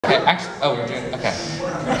Okay, actually, oh, we're doing, okay.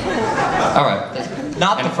 All right.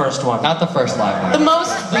 Not the first one. Not the first live one. The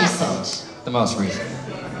most recent. The most recent.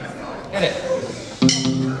 Hit it.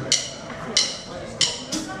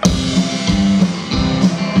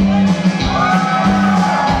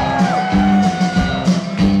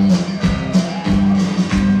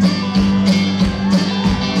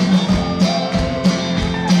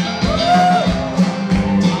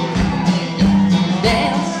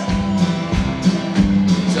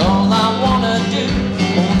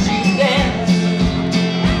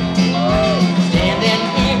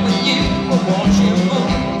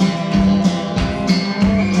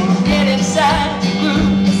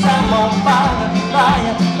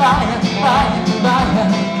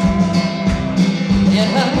 It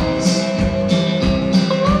hurts.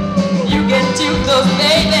 You get too close,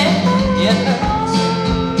 baby. It hurts.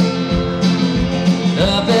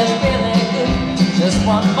 Love is really good. Just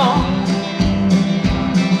one more.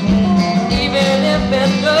 Even if it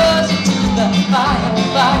throws you to the fire,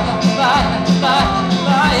 fire, fire, fire,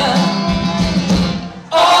 fire.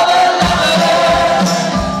 All the lovers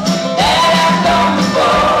that I've known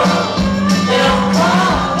before, they don't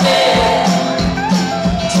come there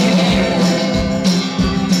to you.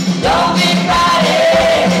 Don't be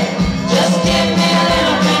frightened, just give me a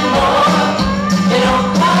little bit more. They don't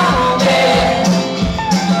come there.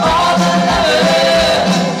 All the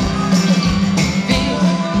lovers feel.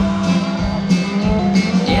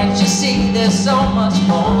 Can't you see there's so much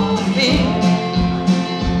more to feel?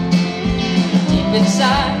 Deep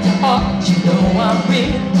inside your heart you know I'm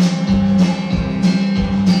real.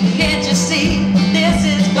 Can't you see this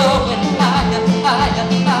is going